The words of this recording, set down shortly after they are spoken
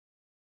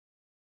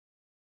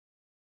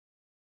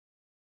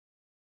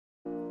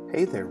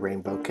Hey there,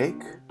 Rainbow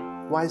Cake.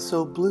 Why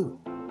so blue?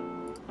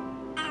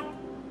 Are you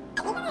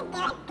gonna do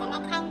a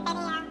dinner time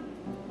video?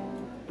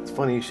 It's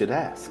funny you should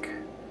ask.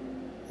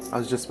 I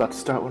was just about to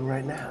start one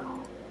right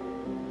now.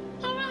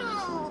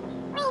 Hooray!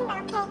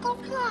 Rainbow Cake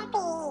is happy!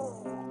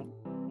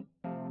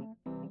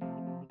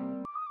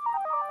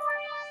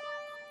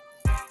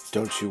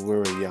 Don't you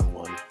worry, young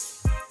one.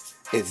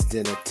 It's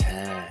dinner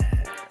time.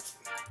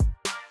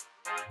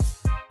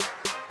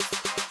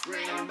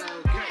 Rainbow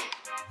cake,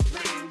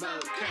 rainbow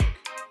cake,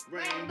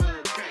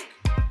 rainbow cake,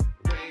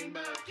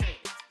 rainbow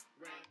cake.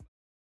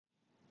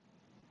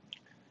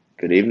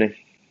 Good evening.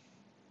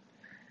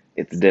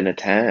 It's dinner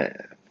time.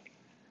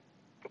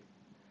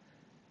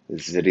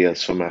 This video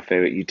is from my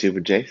favorite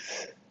YouTuber,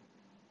 Jace.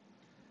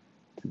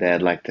 Today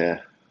I'd like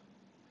to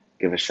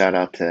give a shout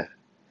out to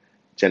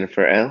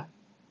Jennifer L.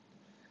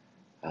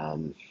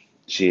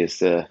 She is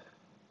the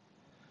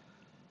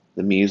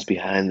muse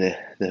behind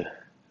the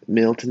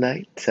meal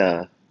tonight.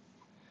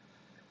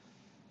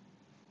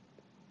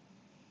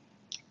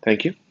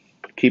 Thank you.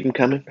 Keep them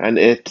coming. And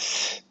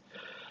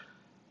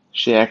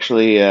she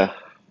actually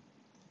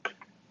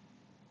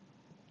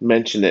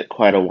mentioned it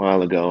quite a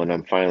while ago, and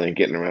I'm finally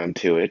getting around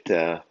to it.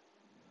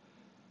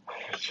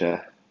 Which,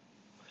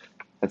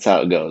 that's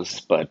how it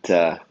goes.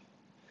 But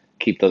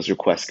keep those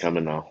requests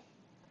coming. I'll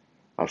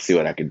see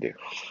what I can do.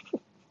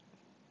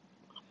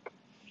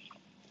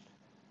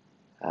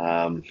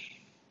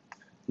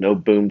 No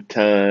boom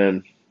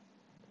time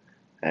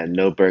and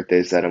no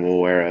birthdays that I'm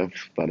aware of.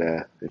 But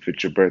if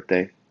it's your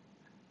birthday,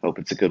 hope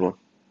it's a good one.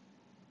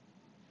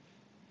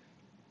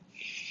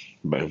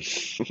 Boom.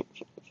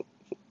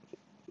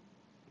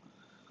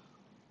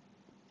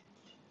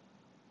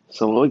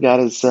 So what we got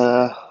is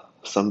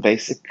some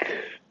basic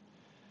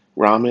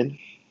ramen.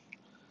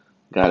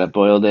 Got a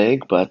boiled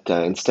egg, but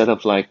instead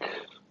of like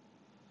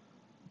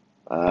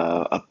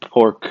a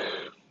pork,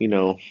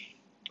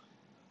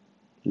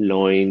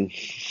 loin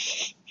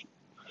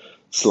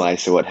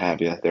slice or what have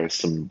you, there's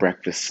some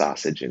breakfast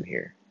sausage in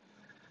here.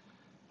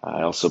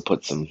 I also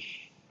put some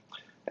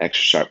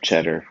extra sharp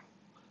cheddar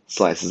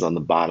slices on the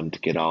bottom to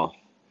get all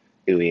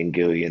ooey and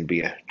gooey and be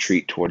a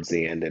treat towards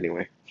the end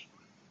anyway.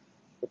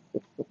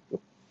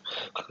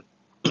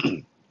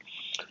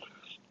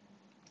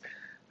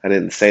 I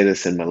didn't say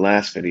this in my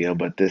last video,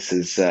 but this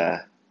is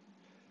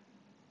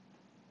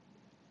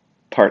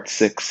part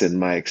 6 in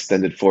my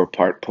extended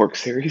 4-part pork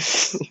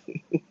series.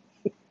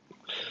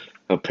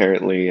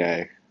 Apparently,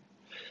 I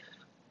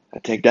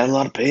take down a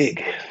lot of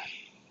pig.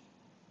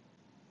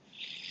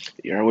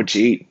 You are what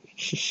you eat.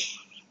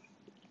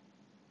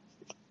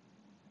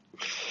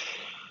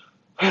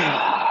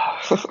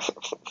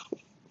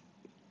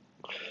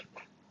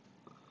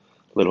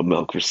 Little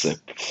milk for sip.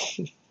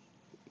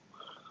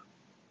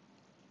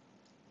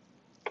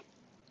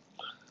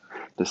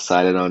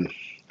 Decided on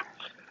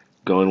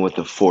going with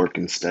a fork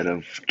instead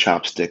of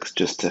chopsticks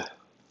just to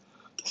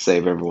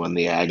save everyone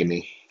the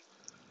agony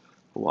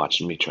of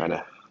watching me try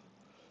to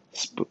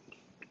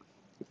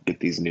get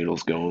these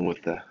noodles going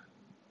with the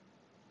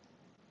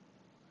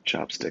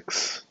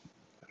chopsticks.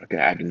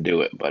 Okay, I can do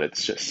it, but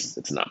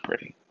it's not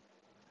pretty.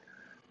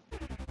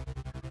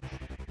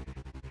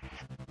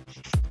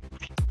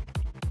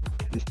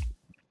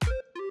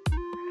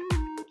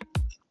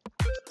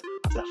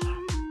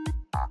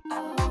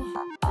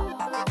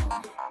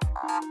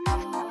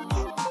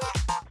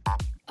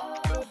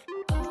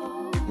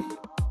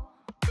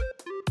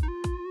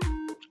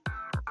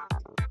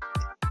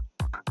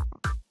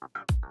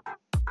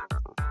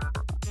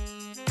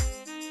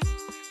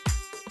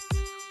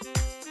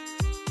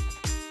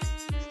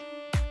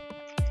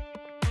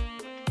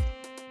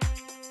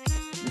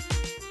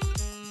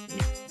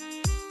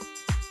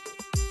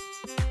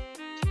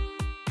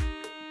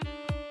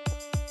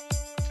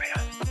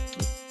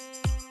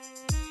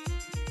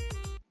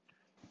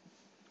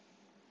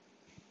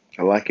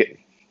 I like it.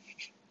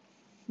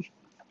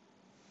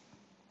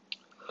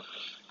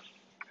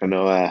 I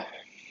know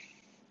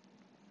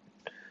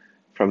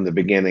from the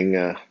beginning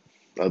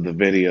of the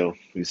video,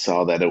 we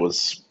saw that it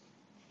was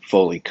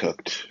fully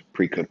cooked,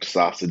 pre-cooked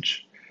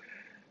sausage,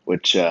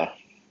 which I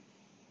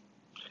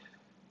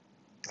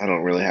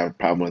don't really have a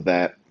problem with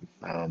that.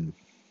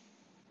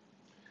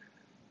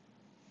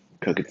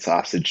 Cooking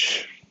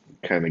sausage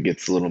kind of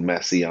gets a little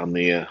messy on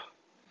the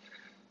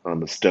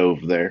stove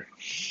there.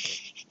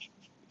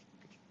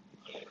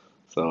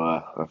 So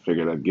I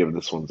figured I'd give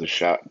this one a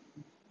shot.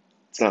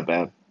 It's not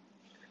bad,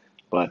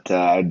 but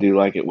I do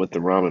like it with the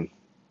ramen.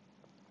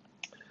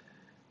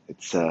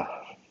 It's I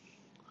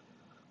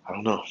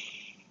don't know.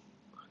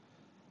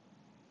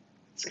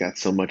 It's got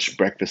so much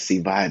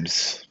breakfasty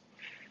vibes.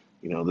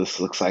 This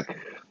looks like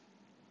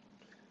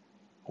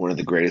one of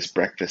the greatest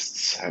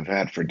breakfasts I've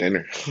had for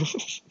dinner.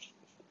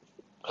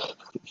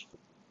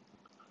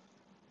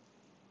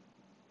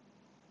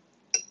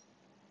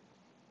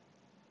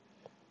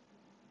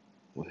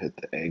 We'll hit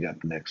the egg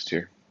up next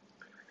here.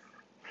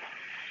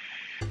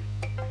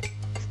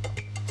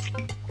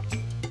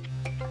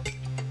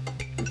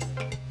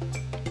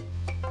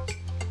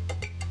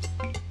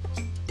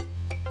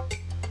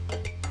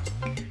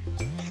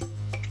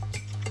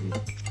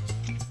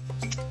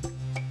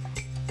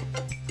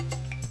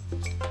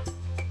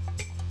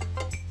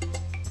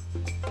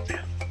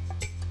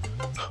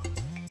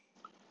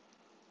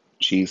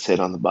 cheese hit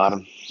on the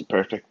bottom. It's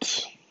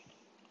perfect.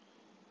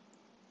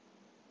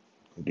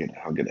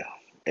 I'll get a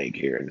egg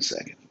here in a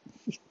second.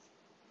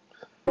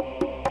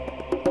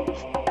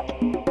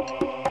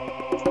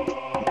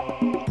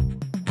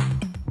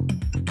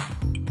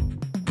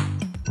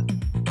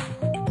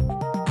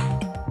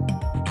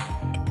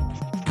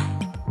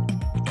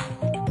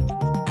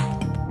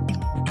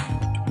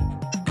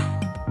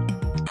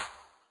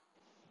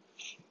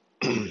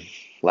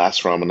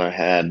 Last ramen I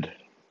had,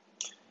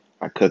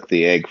 I cooked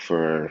the egg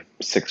for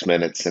 6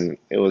 minutes and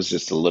it was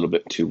just a little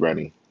bit too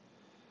runny.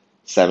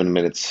 7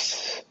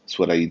 minutes is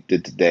what I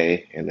did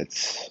today, and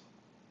it's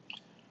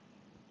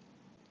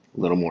a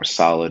little more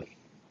solid.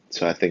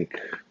 So I think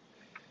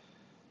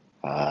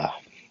uh,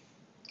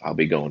 I'll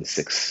be going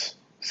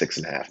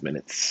 6.5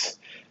 minutes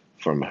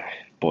for my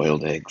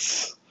boiled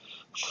eggs.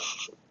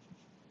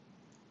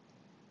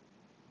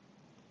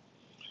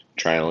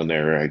 Trial and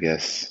error, I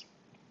guess.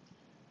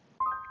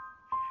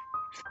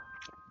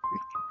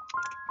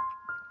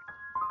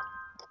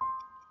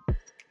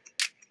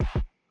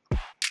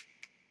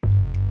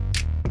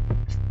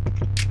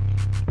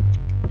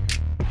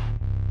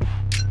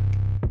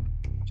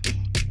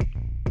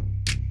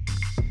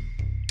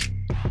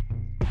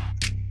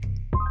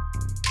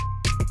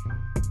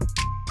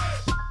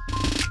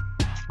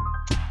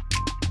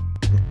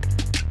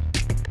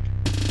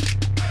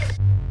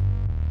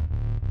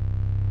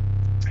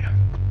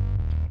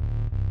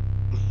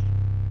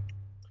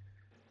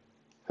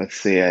 Let's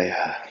see,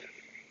 I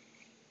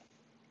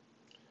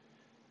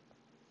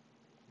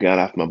got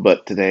off my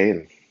butt today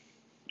and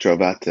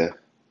drove out to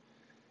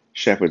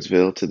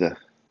Shepherdsville to the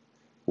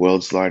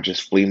world's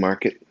largest flea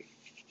market.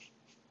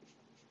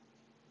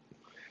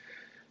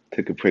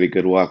 Took a pretty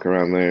good walk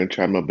around there and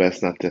tried my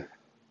best not to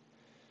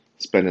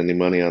spend any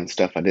money on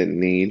stuff I didn't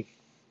need.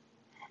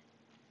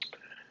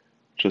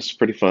 Which was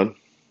pretty fun.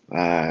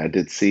 I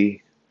did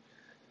see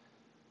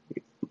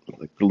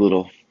like the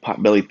little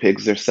potbelly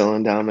pigs they're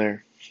selling down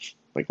there.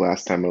 Like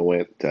last time I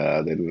went,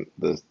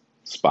 the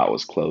spot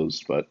was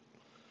closed, but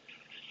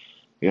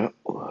yeah,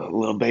 a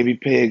little baby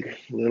pig,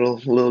 little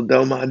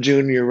Doma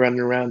Junior running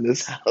around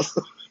this house.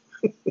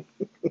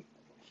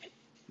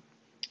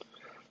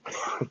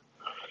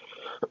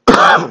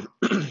 I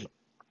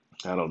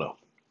don't know.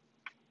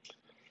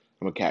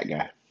 I'm a cat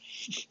guy,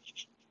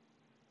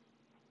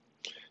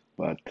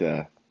 but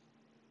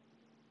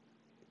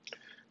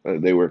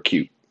they were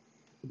cute,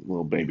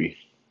 little baby.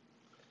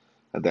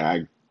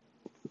 I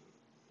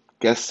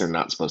guess they're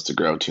not supposed to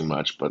grow too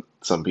much, but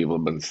some people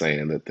have been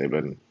saying that they've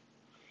been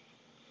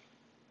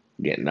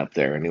getting up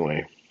there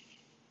anyway.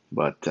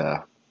 But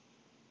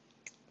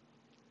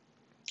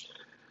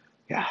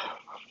yeah,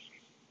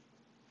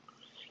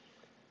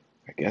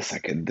 I guess I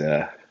could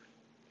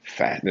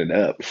fatten it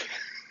up,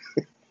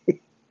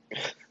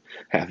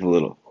 have a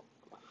little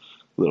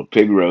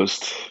pig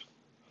roast.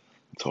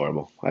 It's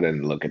horrible. I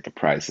didn't look at the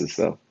prices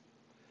though,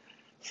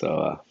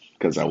 so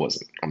because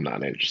I'm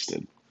not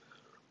interested.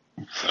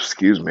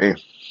 Excuse me.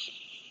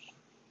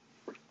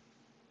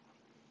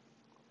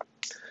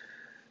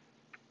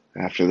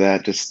 After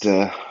that, just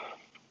a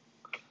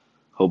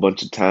whole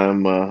bunch of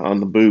time on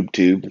the boob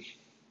tube.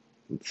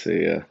 Let's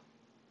see.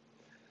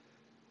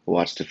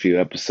 Watched a few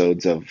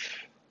episodes of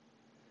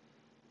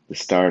the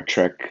Star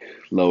Trek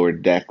Lower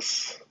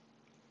Decks.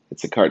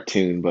 It's a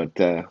cartoon, but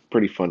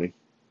pretty funny.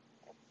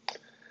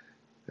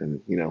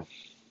 And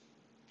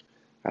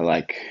I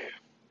like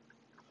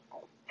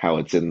how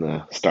it's in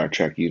the Star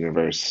Trek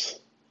universe.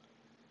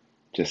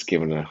 Just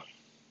giving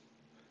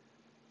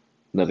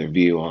another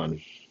view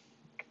on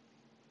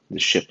the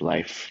ship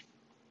life.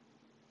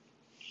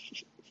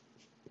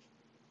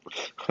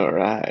 All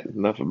right,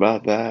 enough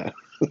about that.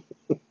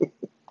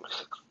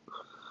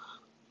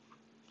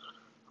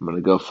 I'm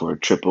gonna go for a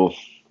triple.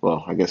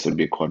 Well, I guess it'd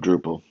be a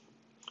quadruple.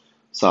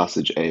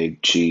 Sausage,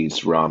 egg, cheese,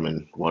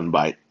 ramen, one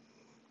bite.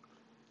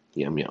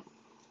 Yum yum.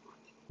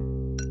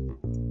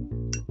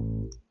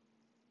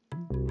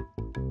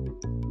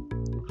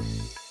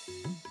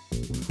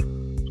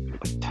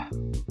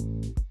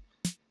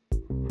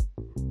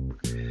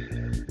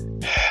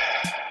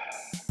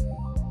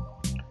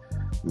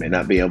 May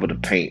not be able to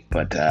paint,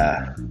 but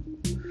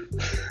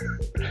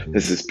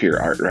this is pure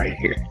art right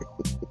here.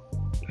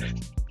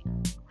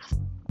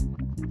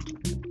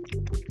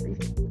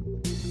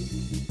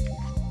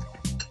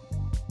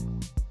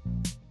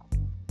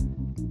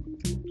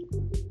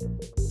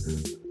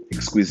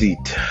 Exquisite.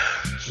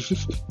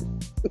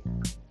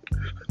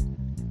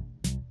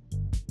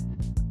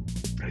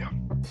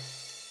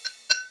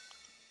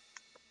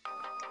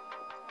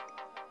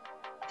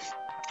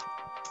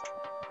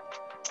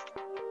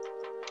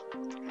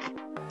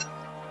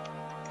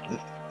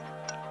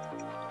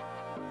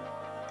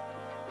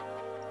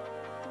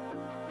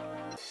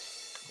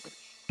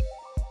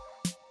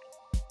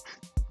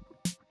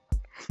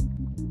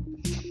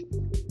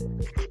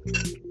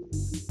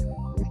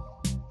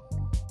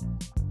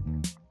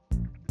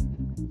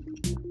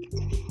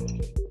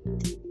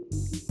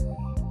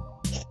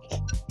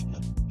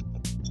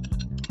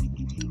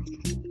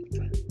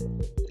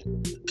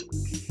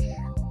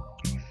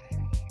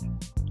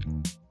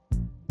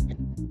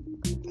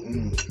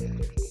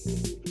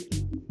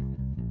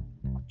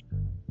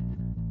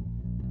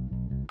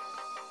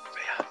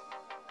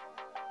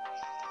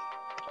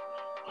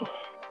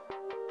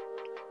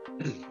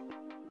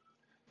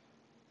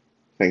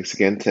 Thanks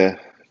again to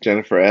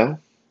Jennifer L.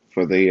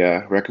 for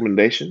the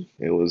recommendation.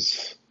 It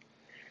was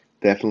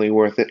definitely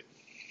worth it,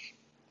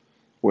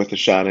 worth a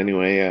shot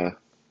anyway.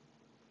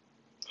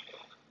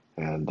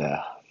 And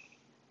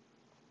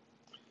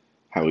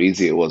how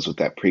easy it was with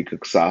that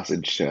pre-cooked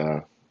sausage.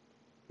 There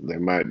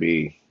might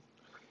be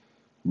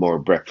more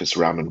breakfast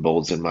ramen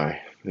bowls in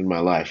my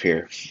life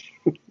here.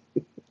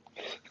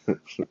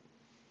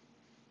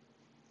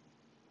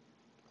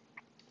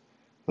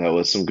 That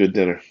was some good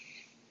dinner.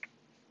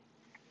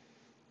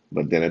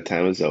 But dinner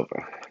time is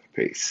over.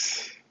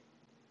 Peace.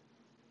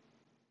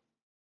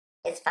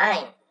 It's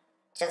fine.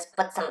 Just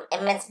put some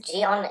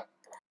MSG on it.